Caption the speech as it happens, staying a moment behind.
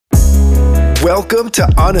Welcome to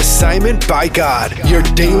On Assignment by God, your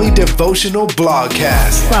daily devotional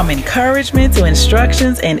blogcast. From encouragement to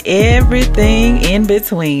instructions and everything in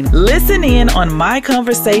between. Listen in on my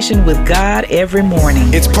conversation with God every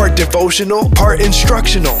morning. It's part devotional, part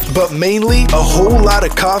instructional, but mainly a whole lot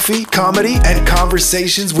of coffee, comedy, and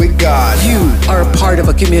conversations with God. You are a part of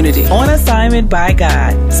a community. On Assignment by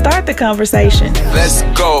God. Start the conversation. Let's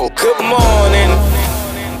go. Good morning.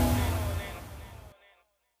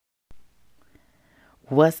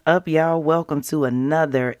 What's up, y'all? Welcome to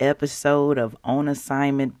another episode of On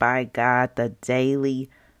Assignment by God, the daily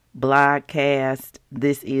blogcast.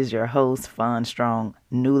 This is your host, Fawn Strong,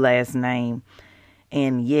 new last name.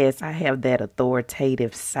 And yes, I have that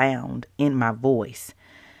authoritative sound in my voice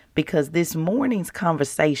because this morning's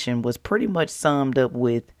conversation was pretty much summed up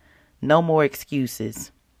with no more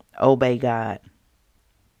excuses, obey God.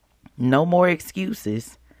 No more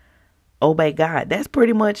excuses. Obey God. That's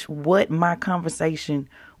pretty much what my conversation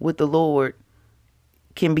with the Lord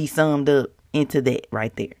can be summed up into that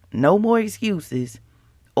right there. No more excuses.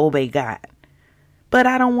 Obey God. But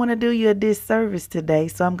I don't want to do you a disservice today,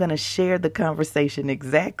 so I'm going to share the conversation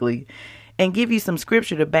exactly and give you some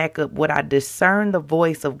scripture to back up what I discern the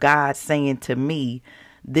voice of God saying to me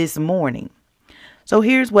this morning. So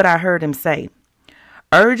here's what I heard him say.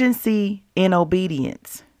 Urgency in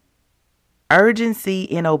obedience. Urgency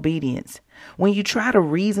in obedience. When you try to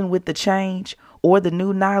reason with the change or the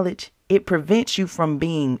new knowledge, it prevents you from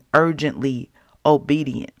being urgently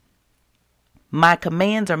obedient. My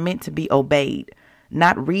commands are meant to be obeyed,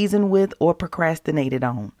 not reasoned with or procrastinated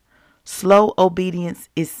on. Slow obedience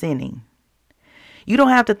is sinning. You don't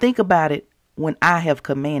have to think about it when I have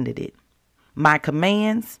commanded it. My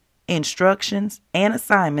commands, instructions, and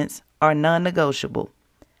assignments are non-negotiable.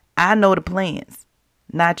 I know the plans,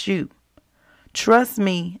 not you. Trust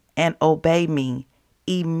me and obey me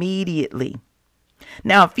immediately.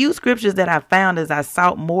 Now, a few scriptures that I found as I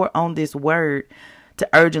sought more on this word to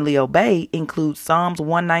urgently obey include Psalms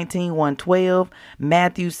 119, 112,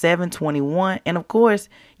 Matthew 7:21. And of course,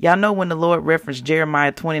 y'all know when the Lord referenced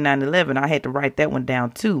Jeremiah 29:11, I had to write that one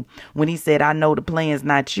down too. When he said, I know the plans,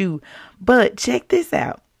 not you. But check this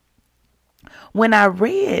out. When I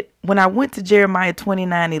went to Jeremiah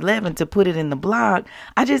 29:11 to put it in the blog,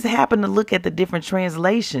 I just happened to look at the different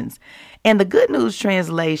translations. And the Good News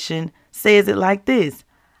translation says it like this.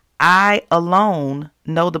 I alone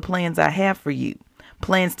know the plans I have for you.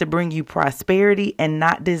 Plans to bring you prosperity and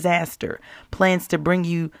not disaster. Plans to bring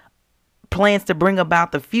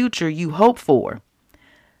about the future you hope for.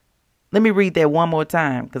 Let me read that one more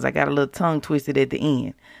time because I got a little tongue twisted at the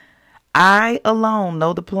end. I alone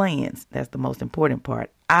know the plans. That's the most important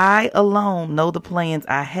part. I alone know the plans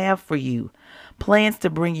I have for you. Plans to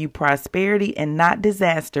bring you prosperity and not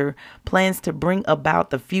disaster. Plans to bring about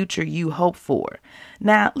the future you hope for.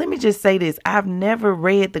 Now, let me just say this. I've never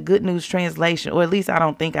read the Good News translation, or at least I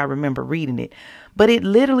don't think I remember reading it. But it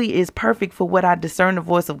literally is perfect for what I discern the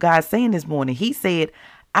voice of God saying this morning. He said,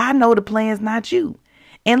 I know the plans, not you.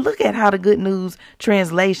 And look at how the Good News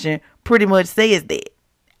translation pretty much says that.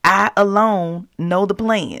 I alone know the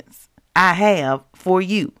plans I have for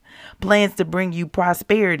you. Plans to bring you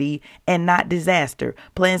prosperity and not disaster.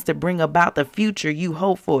 Plans to bring about the future you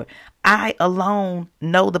hope for. I alone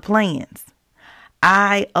know the plans.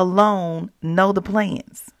 I alone know the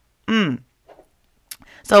plans.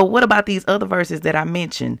 So what about these other verses that I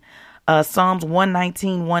mentioned? Psalms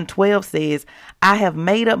 119, 112 says, I have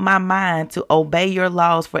made up my mind to obey your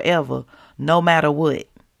laws forever, no matter what.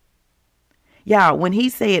 Y'all, when he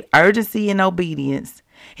said urgency and obedience,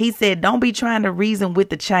 he said, don't be trying to reason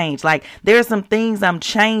with the change. Like there are some things I'm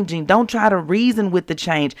changing. Don't try to reason with the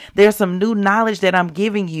change. There's some new knowledge that I'm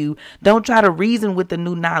giving you. Don't try to reason with the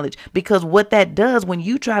new knowledge, because what that does when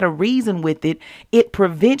you try to reason with it, it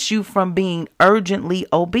prevents you from being urgently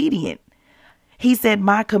obedient. He said,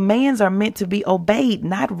 my commands are meant to be obeyed,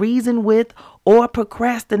 not reasoned with or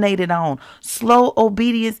procrastinated on. Slow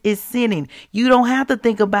obedience is sinning. You don't have to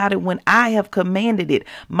think about it when I have commanded it.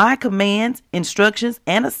 My commands, instructions,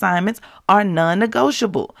 and assignments are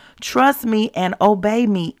non-negotiable. Trust me and obey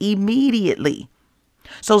me immediately.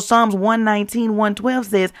 So Psalms 119, 112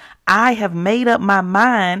 says, I have made up my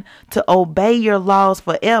mind to obey your laws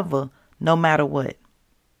forever, no matter what.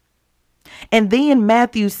 And then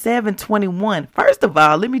Matthew 7:21. First of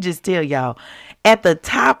all, let me just tell y'all, at the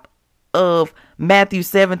top of Matthew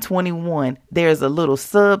 7:21, there's a little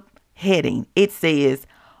subheading. It says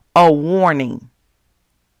a warning.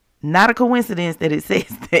 Not a coincidence that it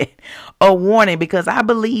says that. A warning, because I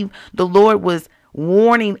believe the Lord was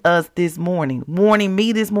warning us this morning, warning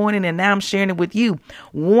me this morning, and now I'm sharing it with you,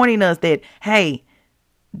 warning us that, hey,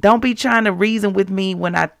 Don't be trying to reason with me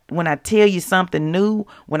when I tell you something new,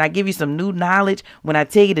 when I give you some new knowledge, when I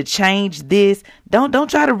tell you to change this. Don't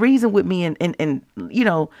try to reason with me and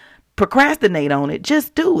procrastinate on it.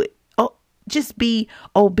 Just do it. Oh, just be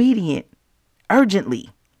obedient urgently,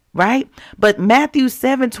 right? But Matthew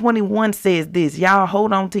 7:21 says this. Y'all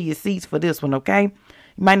hold on to your seats for this one, okay?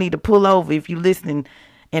 You might need to pull over if you're listening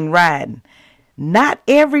and riding. Not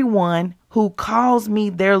everyone who calls me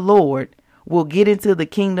their Lord will get into the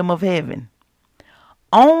kingdom of heaven.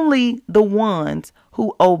 Only the ones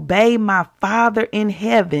who obey my Father in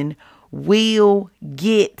heaven will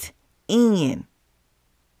get in.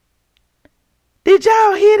 Did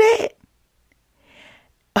y'all hear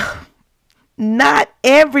that? Not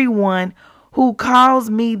everyone who calls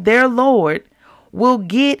me their Lord will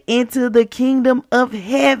get into the kingdom of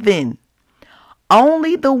heaven.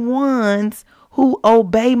 Only the ones who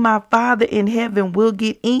obey my Father in heaven will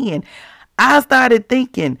get in. I started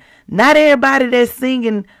thinking, not everybody that's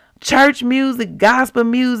singing church music, gospel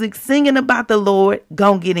music, singing about the Lord,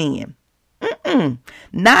 gonna get in.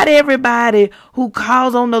 Not everybody who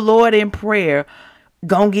calls on the Lord in prayer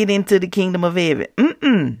gonna get into the kingdom of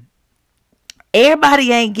heaven.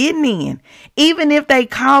 Everybody ain't getting in. Even if they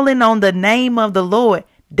calling on the name of the Lord,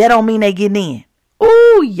 that don't mean they getting in.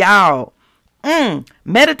 Ooh, y'all.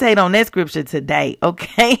 Meditate on that scripture today,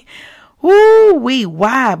 okay? Ooh,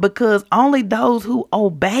 why? Because only those who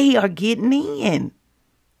obey are getting in.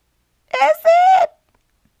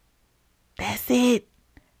 That's it.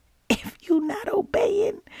 If you're not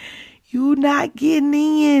obeying, you're not getting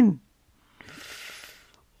in.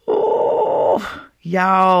 Oh,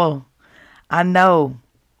 y'all. I know.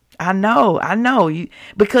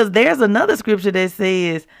 Because there's another scripture that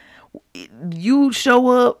says you show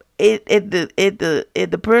up at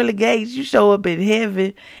the pearly gates. You show up in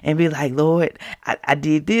heaven and be like, Lord, I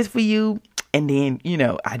did this for you, and then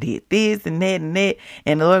I did this and that,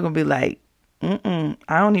 and the Lord gonna be like, I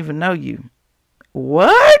don't even know you.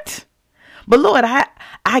 What? But Lord,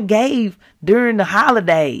 I gave during the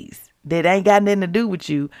holidays. That ain't got nothing to do with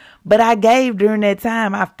you. But I gave during that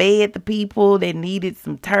time. I fed the people that needed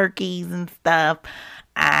some turkeys and stuff.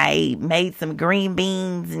 I made some green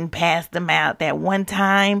beans and passed them out that one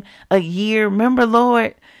time a year. Remember,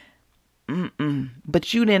 Lord?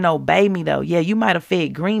 But you didn't obey me, though. Yeah, you might have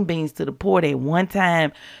fed green beans to the poor that one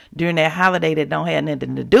time during that holiday that don't have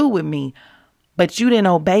nothing to do with me. But you didn't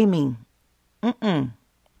obey me.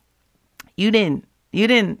 You didn't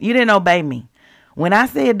obey me. When I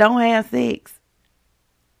said don't have sex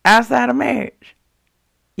outside of marriage,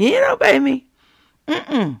 you didn't obey me.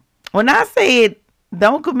 When I said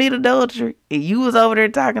don't commit adultery, and you was over there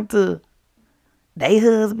talking to they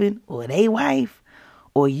husband or they wife,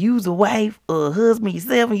 or you's a wife or a husband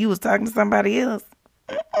yourself and you was talking to somebody else,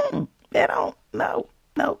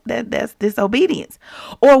 that's disobedience.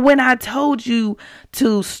 Or when I told you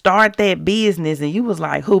to start that business and you was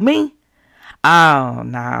like, who, me? Oh,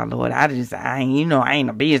 nah, Lord, I ain't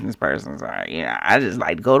a business person. So, I just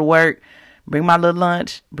like to go to work, bring my little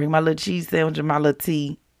lunch, bring my little cheese sandwich and my little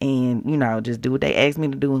tea, and, just do what they ask me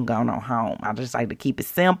to do and go on home. I just like to keep it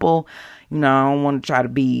simple. I don't want to try to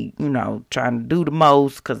be, trying to do the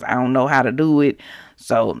most because I don't know how to do it.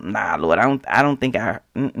 So, nah, Lord, I don't think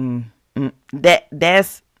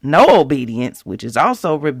that's no obedience, which is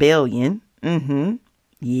also rebellion.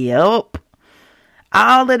 Yep.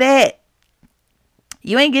 All of that.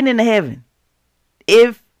 You ain't getting into heaven.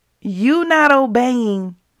 If you not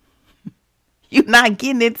obeying, you're not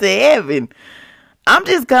getting into heaven. I'm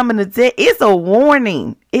just coming to tell. It's a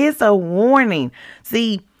warning. It's a warning.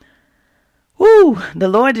 See, the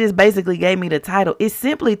Lord just basically gave me the title. It's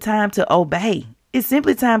simply time to obey. It's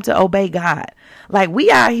simply time to obey God. Like, we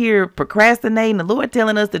out here procrastinating, the Lord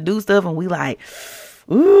telling us to do stuff, and we like,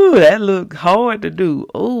 ooh, that look hard to do.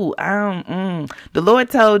 Ooh, the Lord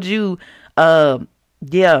told you, that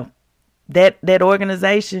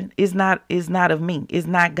organization is not of me. It's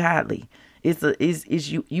not godly. It's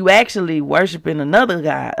you actually worshiping another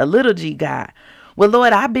God, a little G God. Well,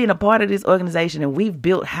 Lord, I've been a part of this organization and we've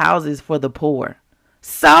built houses for the poor.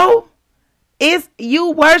 So it's you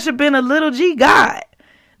worshiping a little G God.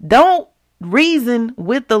 Don't reason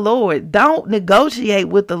with the Lord. Don't negotiate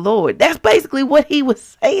with the Lord. That's basically what he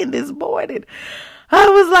was saying this morning. I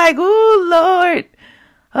was like, oh, Lord.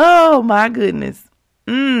 Oh, my goodness.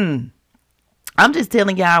 I'm just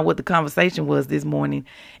telling y'all what the conversation was this morning.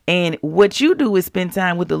 And what you do is spend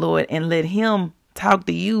time with the Lord and let him talk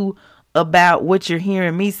to you about what you're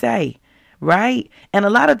hearing me say. Right? And a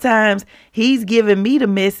lot of times he's giving me the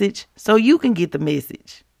message so you can get the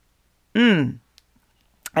message. And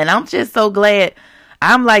I'm just so glad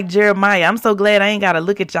I'm like Jeremiah. I'm so glad I ain't got to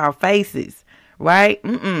look at y'all faces, right?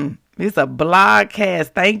 It's a blogcast.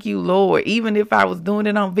 Thank you, Lord. Even if I was doing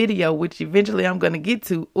it on video, which eventually I'm going to get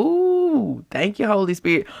to. Ooh, thank you, Holy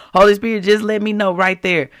Spirit. Holy Spirit, just let me know right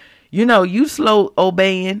there. You know, you slow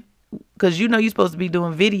obeying because you know you're supposed to be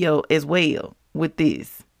doing video as well with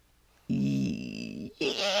this. Yeah.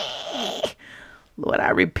 Lord, I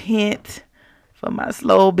repent for my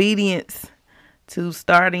slow obedience to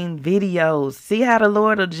starting videos. See how the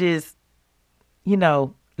Lord will just,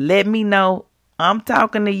 let me know I'm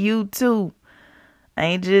talking to you too. I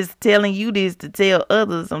ain't just telling you this to tell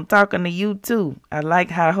others. I'm talking to you too. I like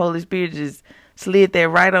how Holy Spirit just slid that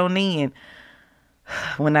right on in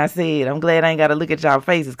when I said, I'm glad I ain't got to look at y'all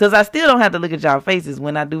faces. Because I still don't have to look at y'all faces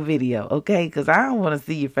when I do video, okay? Because I don't want to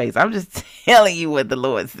see your face. I'm just telling you what the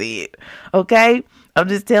Lord said, okay? I'm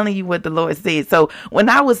just telling you what the Lord said. So when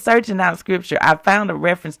I was searching out scripture, I found a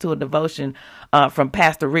reference to a devotion from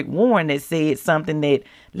Pastor Rick Warren that said something that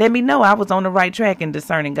let me know I was on the right track in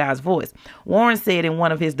discerning God's voice. Warren said in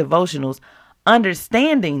one of his devotionals,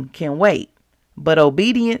 understanding can wait, but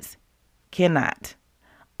obedience cannot.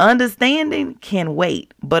 Understanding can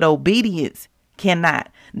wait, but obedience cannot.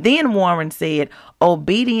 Then Warren said,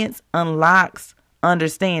 obedience unlocks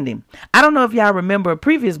understanding. I don't know if y'all remember a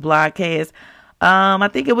previous blogcast. I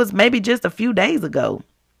think it was maybe just a few days ago.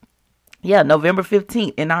 Yeah, November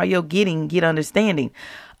 15th. In all you're getting, get understanding.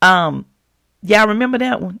 Y'all remember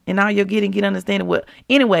that one? In all you're getting, get understanding. Well,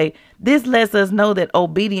 anyway, this lets us know that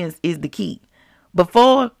obedience is the key.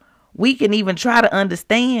 Before we can even try to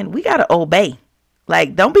understand, we got to obey.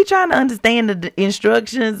 Like, don't be trying to understand the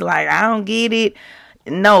instructions. Like, I don't get it.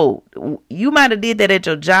 No, you might have did that at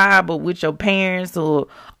your job or with your parents, but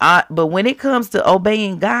when it comes to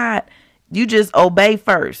obeying God, you just obey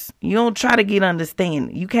first. You don't try to get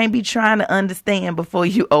understanding. You can't be trying to understand before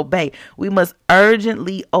you obey. We must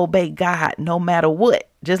urgently obey God no matter what.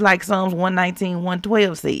 Just like Psalms 119,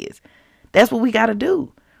 112 says. That's what we got to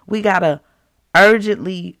do. We got to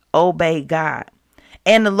urgently obey God.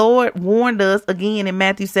 And the Lord warned us again in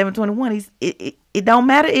Matthew 7:21. It don't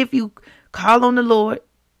matter if you call on the Lord,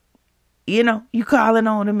 you calling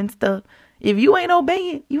on him and stuff. If you ain't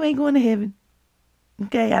obeying, you ain't going to heaven.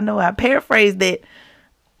 Okay, I know I paraphrased that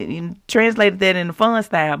and translated that in the fun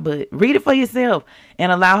style, but read it for yourself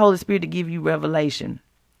and allow Holy Spirit to give you revelation.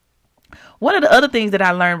 One of the other things that I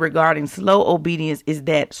learned regarding slow obedience is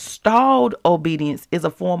that stalled obedience is a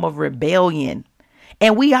form of rebellion.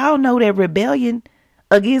 And we all know that rebellion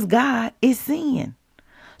against God is sin.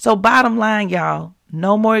 So bottom line, y'all,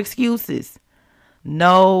 no more excuses.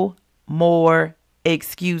 No more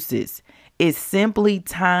excuses. It's simply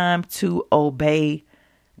time to obey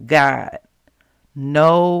God.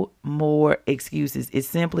 No more excuses. It's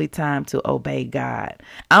simply time to obey God.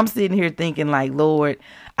 I'm sitting here thinking like, Lord,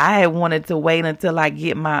 I had wanted to wait until I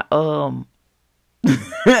get my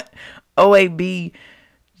OABG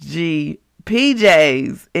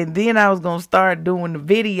PJs, and then I was going to start doing the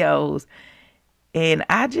videos. And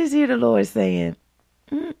I just hear the Lord saying,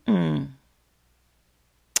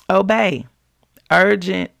 obey.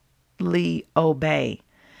 Urgently obey.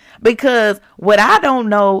 Because what I don't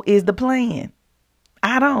know is the plan.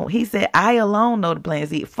 I don't. He said, I alone know the plan.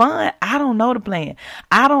 See, fun, I don't know the plan.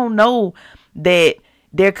 I don't know that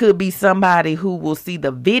there could be somebody who will see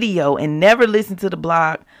the video and never listen to the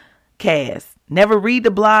blogcast. Never read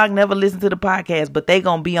the blog, never listen to the podcast, but they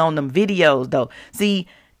going to be on them videos though. See,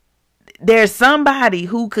 there's somebody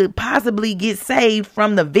who could possibly get saved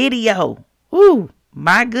from the video. Woo,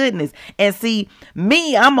 my goodness. And see,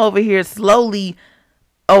 me, I'm over here slowly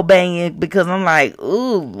obeying because I'm like,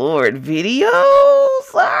 ooh, Lord, videos.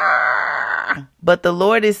 Ah. But the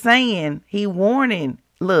Lord is saying, he warning,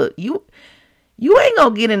 look, you ain't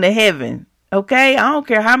going to get into heaven. Okay. I don't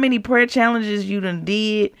care how many prayer challenges you done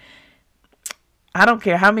did. I don't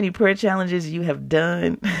care how many prayer challenges you have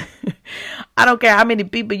done. I don't care how many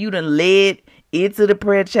people you done led into the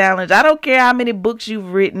prayer challenge. I don't care how many books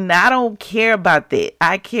you've written. I don't care about that.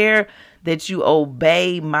 I care that you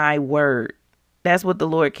obey my word. That's what the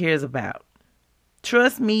Lord cares about.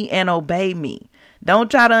 Trust me and obey me.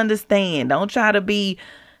 Don't try to understand. Don't try to be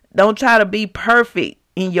perfect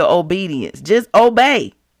in your obedience. Just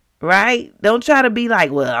obey. Right? Don't try to be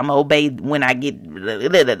like, well, I'm obey when I get, you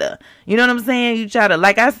know what I'm saying? You try to,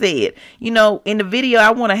 like I said, in the video,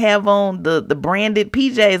 I want to have on the branded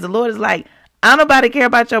PJs. The Lord is like, I don't nobody care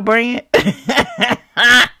about your brand.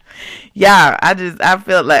 Yeah, I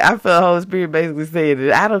felt Holy Spirit basically said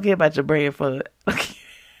it. I don't care about your brand for it.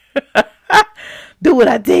 Do what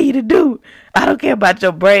I tell you to do. I don't care about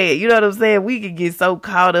your brand. You know what I'm saying? We can get so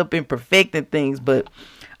caught up in perfecting things, but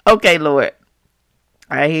okay, Lord.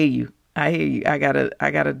 I hear you. I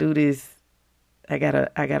gotta do this. I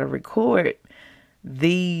gotta record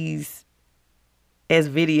these as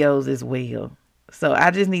videos as well. So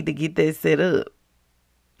I just need to get that set up.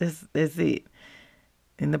 That's it.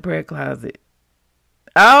 In the prayer closet.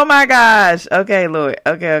 Oh my gosh. Okay, Lord.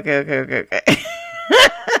 Okay.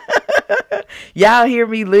 Y'all hear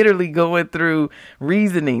me literally going through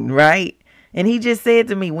reasoning, right? And he just said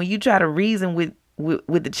to me, when you try to reason with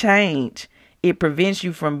the change, it prevents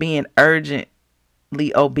you from being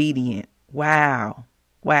urgently obedient. Wow.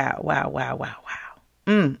 Okay.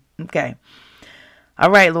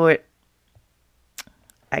 All right, Lord.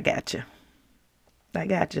 I got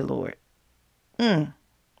you, Lord.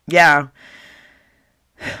 Yeah.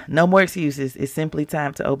 No more excuses. It's simply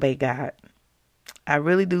time to obey God. I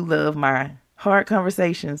really do love my hard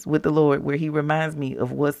conversations with the Lord where he reminds me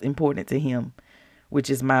of what's important to him,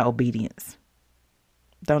 which is my obedience.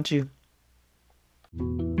 Don't you?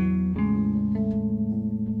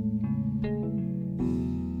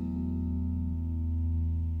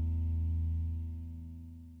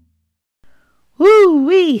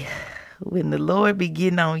 Woo-wee. When the Lord be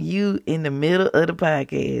getting on you in the middle of the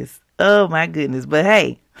podcast. Oh my goodness. But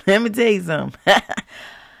hey, let me tell you something.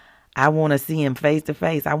 I want to see him face to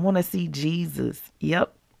face. I want to see Jesus.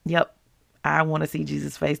 Yep. I want to see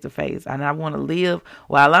Jesus face to face. And I want to live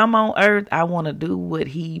while I'm on earth. I want to do what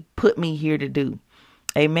he put me here to do.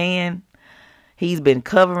 Amen. He's been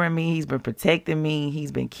covering me. He's been protecting me.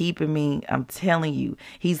 He's been keeping me. I'm telling you,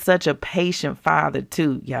 he's such a patient father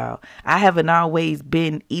too, y'all. I haven't always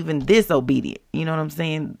been even this obedient. You know what I'm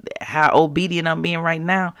saying? How obedient I'm being right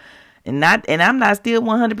now. And I'm not still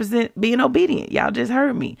 100% being obedient. Y'all just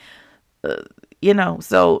heard me.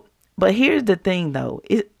 So, but here's the thing though.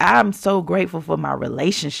 I'm so grateful for my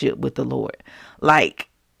relationship with the Lord. Like,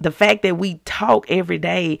 the fact that we talk every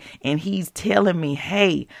day and he's telling me,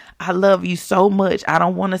 hey, I love you so much. I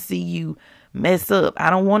don't want to see you mess up. I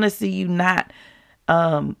don't want to see you not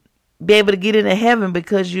be able to get into heaven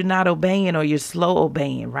because you're not obeying or you're slow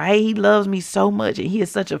obeying, right? He loves me so much and he is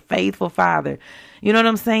such a faithful father. You know what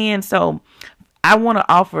I'm saying? So I want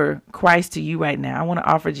to offer Christ to you right now. I want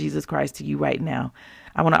to offer Jesus Christ to you right now.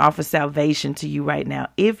 I want to offer salvation to you right now.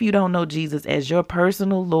 If you don't know Jesus as your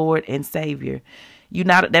personal Lord and Savior,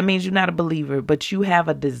 that means you're not a believer, but you have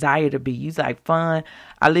a desire to be. You're like, fun.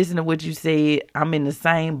 I listen to what you said. I'm in the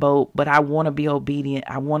same boat, but I want to be obedient.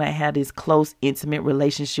 I want to have this close, intimate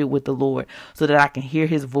relationship with the Lord so that I can hear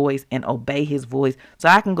his voice and obey his voice so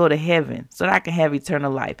I can go to heaven, so that I can have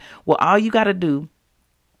eternal life. Well, all you got to do,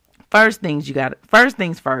 first things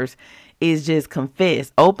first is just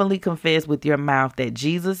openly confess with your mouth that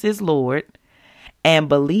Jesus is Lord and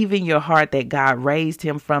believe in your heart that God raised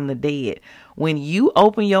him from the dead. When you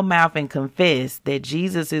open your mouth and confess that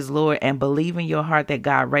Jesus is Lord and believe in your heart that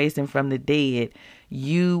God raised him from the dead,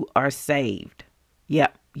 you are saved.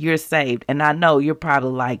 Yep, you're saved. And I know you're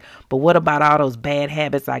probably like, but what about all those bad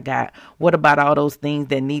habits I got? What about all those things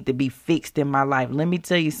that need to be fixed in my life? Let me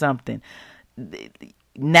tell you something.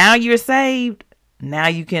 Now you're saved. Now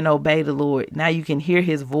you can obey the Lord. Now you can hear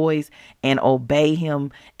his voice and obey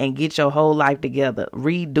him and get your whole life together.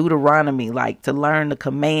 Read Deuteronomy, like to learn the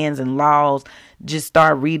commands and laws. Just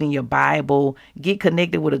start reading your Bible. Get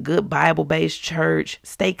connected with a good Bible-based church.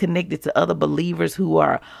 Stay connected to other believers who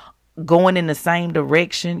are going in the same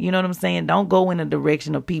direction. You know what I'm saying? Don't go in the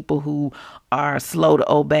direction of people who are slow to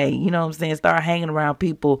obey. You know what I'm saying? Start hanging around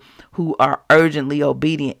people who are urgently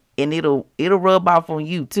obedient. And it'll rub off on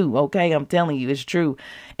you too. Okay. I'm telling you, it's true.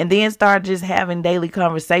 And then start just having daily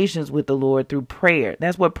conversations with the Lord through prayer.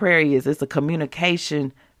 That's what prayer is. It's a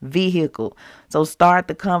communication vehicle. So start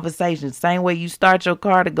the conversation. Same way you start your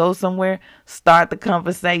car to go somewhere, start the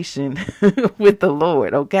conversation with the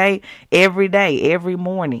Lord. Okay. Every day, every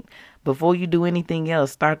morning, before you do anything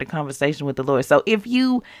else, start the conversation with the Lord. So if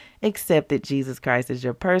you accepted Jesus Christ as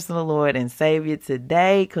your personal Lord and Savior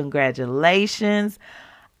today, congratulations.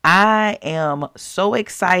 I am so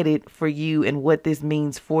excited for you and what this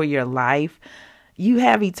means for your life. You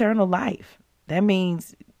have eternal life. That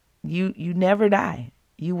means you never die.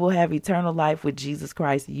 You will have eternal life with Jesus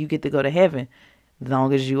Christ. You get to go to heaven as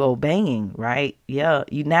long as you obeying, right? Yeah.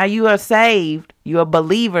 Now you are saved. You're a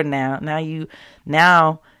believer now. Now you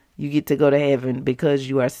get to go to heaven because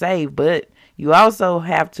you are saved. But you also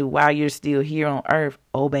have to, while you're still here on earth,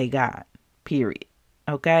 obey God. Period.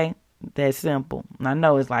 Okay? That simple. I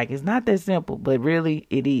know it's not that simple, but really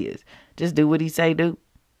it is. Just do what he say do.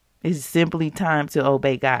 It's simply time to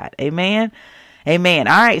obey God. Amen. Amen.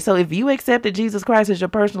 All right. So if you accepted Jesus Christ as your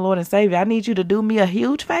personal Lord and Savior, I need you to do me a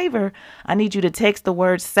huge favor. I need you to text the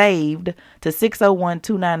word saved to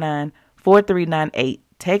 601-299 4398.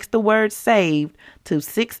 Text the word SAVED to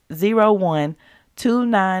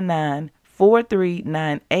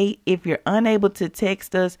 601-299-4398. If you're unable to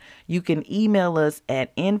text us, you can email us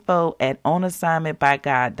at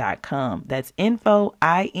info@onassignmentbygod.com. That's info,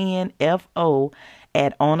 INFO,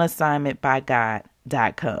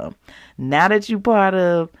 @onassignmentbygod.com. Now that you're part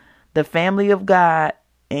of the family of God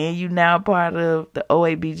and you now part of the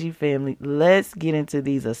OABG family, let's get into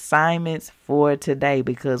these assignments for today,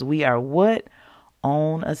 because we are what?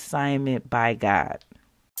 On assignment by God.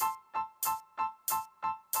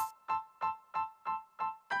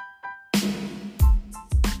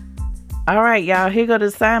 All right, y'all, here go the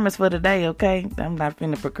assignments for today, okay? I'm not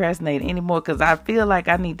finna procrastinate anymore, because I feel like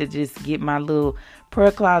I need to just get my little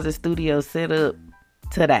prayer closet studio set up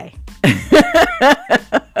today.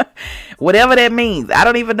 Whatever that means. I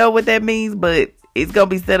don't even know what that means, but it's going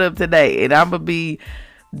to be set up today. And I'm going to be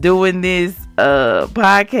doing this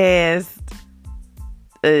podcast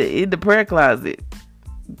in the prayer closet.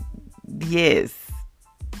 Yes.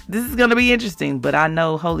 This is going to be interesting, but I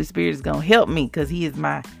know Holy Spirit is going to help me because he is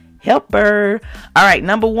my helper. All right,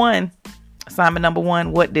 assignment number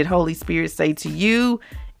one, what did Holy Spirit say to you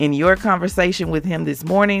in your conversation with him this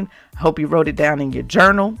morning? I hope you wrote it down in your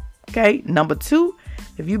journal. Okay, number two,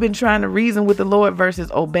 have you been trying to reason with the Lord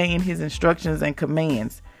versus obeying his instructions and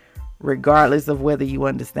commands, regardless of whether you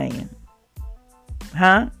understand?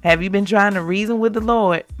 Have you been trying to reason with the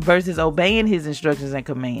Lord versus obeying his instructions and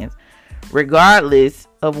commands, regardless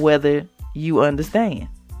of whether you understand?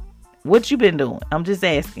 What you been doing? I'm just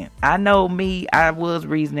asking. I know me, I was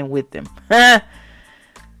reasoning with them. I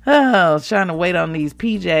was trying to wait on these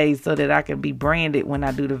PJs so that I can be branded when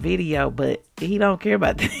I do the video, but he don't care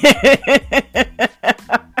about that.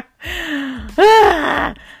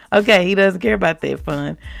 Okay, he doesn't care about that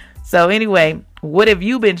fun. So anyway, what have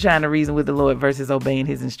you been trying to reason with the Lord versus obeying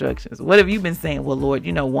his instructions? What have you been saying? Well, Lord,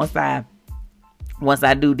 once I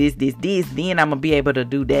do this, then I'm going to be able to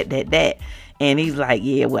do that. And he's like,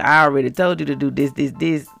 yeah, well, I already told you to do this,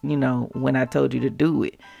 when I told you to do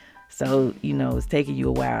it. So, it's taking you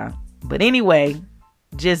a while. But anyway,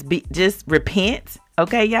 just repent.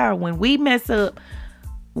 Okay, y'all, when we mess up,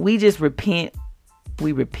 we just repent.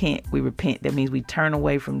 We repent. That means we turn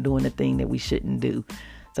away from doing the thing that we shouldn't do.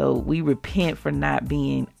 So we repent for not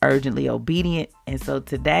being urgently obedient. And so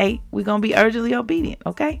today we're going to be urgently obedient.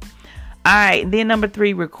 Okay. All right. And then number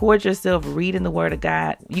three, record yourself reading the word of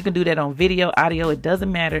God. You can do that on video, audio. It doesn't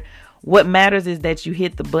matter. What matters is that you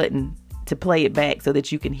hit the button to play it back so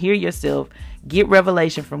that you can hear yourself, get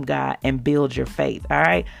revelation from God, and build your faith. All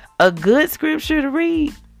right. A good scripture to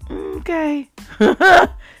read. Okay.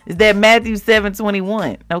 Is that Matthew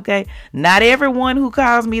 7:21? Okay. Not everyone who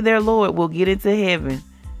calls me their Lord will get into heaven.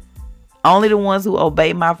 Only the ones who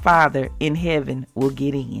obey my Father in heaven will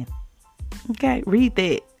get in. Okay. Read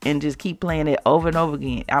that and just keep playing it over and over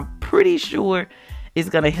again. I'm pretty sure it's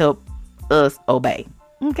going to help us obey.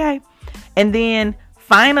 Okay. And then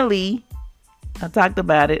finally, I talked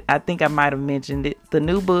about it. I think I might have mentioned it. The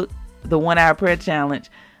new book, the 1 Hour Prayer Challenge.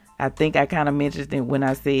 I think I kind of mentioned it when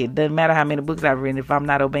I said, doesn't matter how many books I've written. If I'm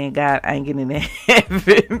not obeying God, I ain't getting in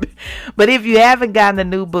heaven. But if you haven't gotten the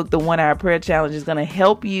new book, the 1 Hour Prayer Challenge is going to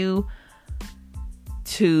help you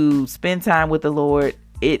to spend time with the Lord.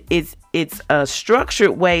 It's a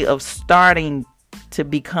structured way of starting to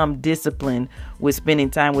become disciplined with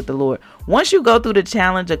spending time with the Lord. Once you go through the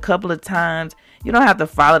challenge a couple of times, you don't have to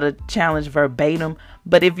follow the challenge verbatim.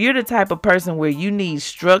 But if you're the type of person where you need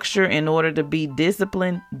structure in order to be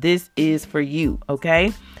disciplined, this is for you.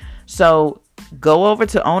 Okay. So go over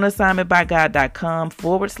to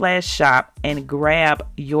onassignmentbygod.com/shop and grab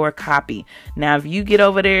your copy. Now, if you get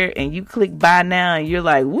over there and you click buy now and you're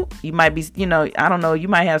like, whoop, you might be, I don't know, you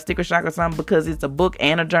might have sticker shock or something because it's a book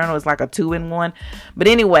and a journal. It's like a 2-in-1. But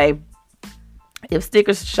anyway, if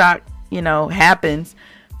sticker shock, happens,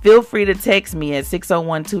 feel free to text me at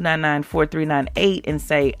 601-299-4398 and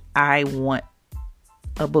say, I want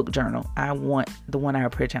a book journal. I want the 1 Hour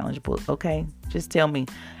Prayer Challenge book. Okay. Just tell me,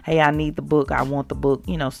 hey, I need the book. I want the book,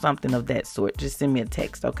 something of that sort. Just send me a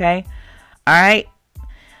text. Okay. All right.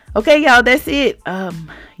 Okay, y'all, that's it. I'm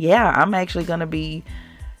actually going to be,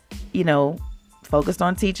 focused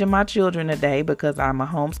on teaching my children today because I'm a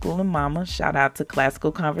homeschooling mama. Shout out to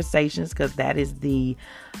Classical Conversations because that is the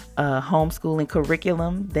homeschooling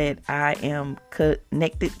curriculum that I am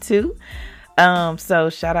connected to. So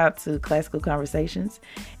shout out to Classical Conversations.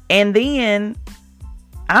 And then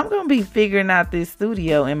I'm going to be figuring out this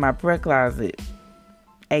studio in my prayer closet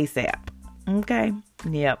ASAP. Okay.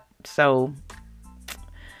 Yep. So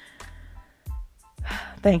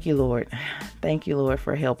thank you, Lord. Thank you, Lord,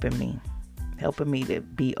 for helping me. helping me to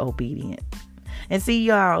be obedient. And see,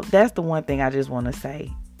 y'all, that's the one thing I just want to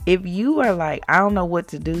say. If you are like, I don't know what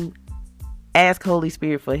to do, ask Holy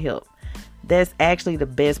Spirit for help. That's actually the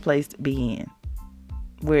best place to be in.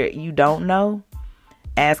 Where you don't know,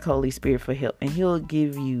 ask Holy Spirit for help. And he'll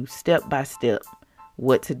give you step by step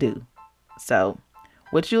what to do. So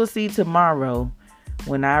what you'll see tomorrow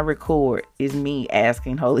when I record is me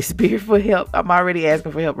asking Holy Spirit for help. I'm already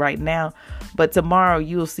asking for help right now. But tomorrow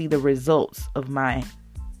you'll see the results of my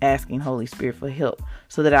asking Holy Spirit for help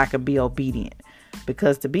so that I can be obedient.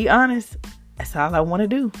 Because to be honest, that's all I want to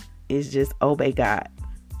do is just obey God.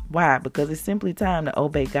 Why? Because it's simply time to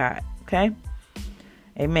obey God. Okay?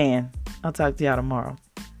 Amen. I'll talk to y'all tomorrow.